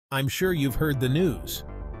I'm sure you've heard the news.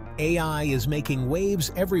 AI is making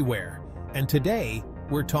waves everywhere, and today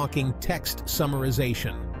we're talking text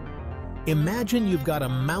summarization. Imagine you've got a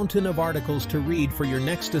mountain of articles to read for your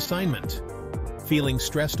next assignment. Feeling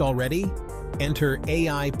stressed already? Enter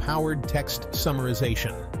AI-powered text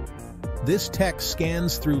summarization. This text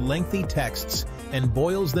scans through lengthy texts and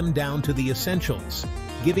boils them down to the essentials,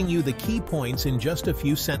 giving you the key points in just a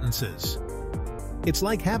few sentences. It's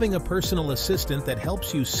like having a personal assistant that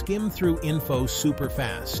helps you skim through info super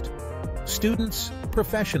fast. Students,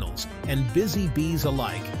 professionals, and busy bees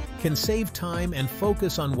alike can save time and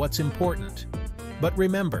focus on what's important. But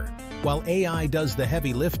remember, while AI does the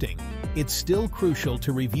heavy lifting, it's still crucial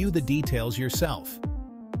to review the details yourself.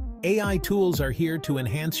 AI tools are here to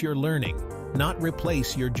enhance your learning, not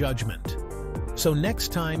replace your judgment. So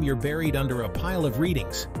next time you're buried under a pile of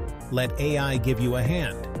readings, let AI give you a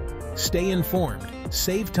hand. Stay informed,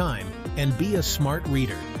 save time, and be a smart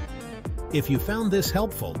reader. If you found this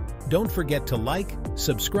helpful, don't forget to like,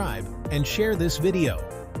 subscribe, and share this video.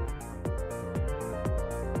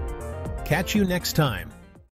 Catch you next time.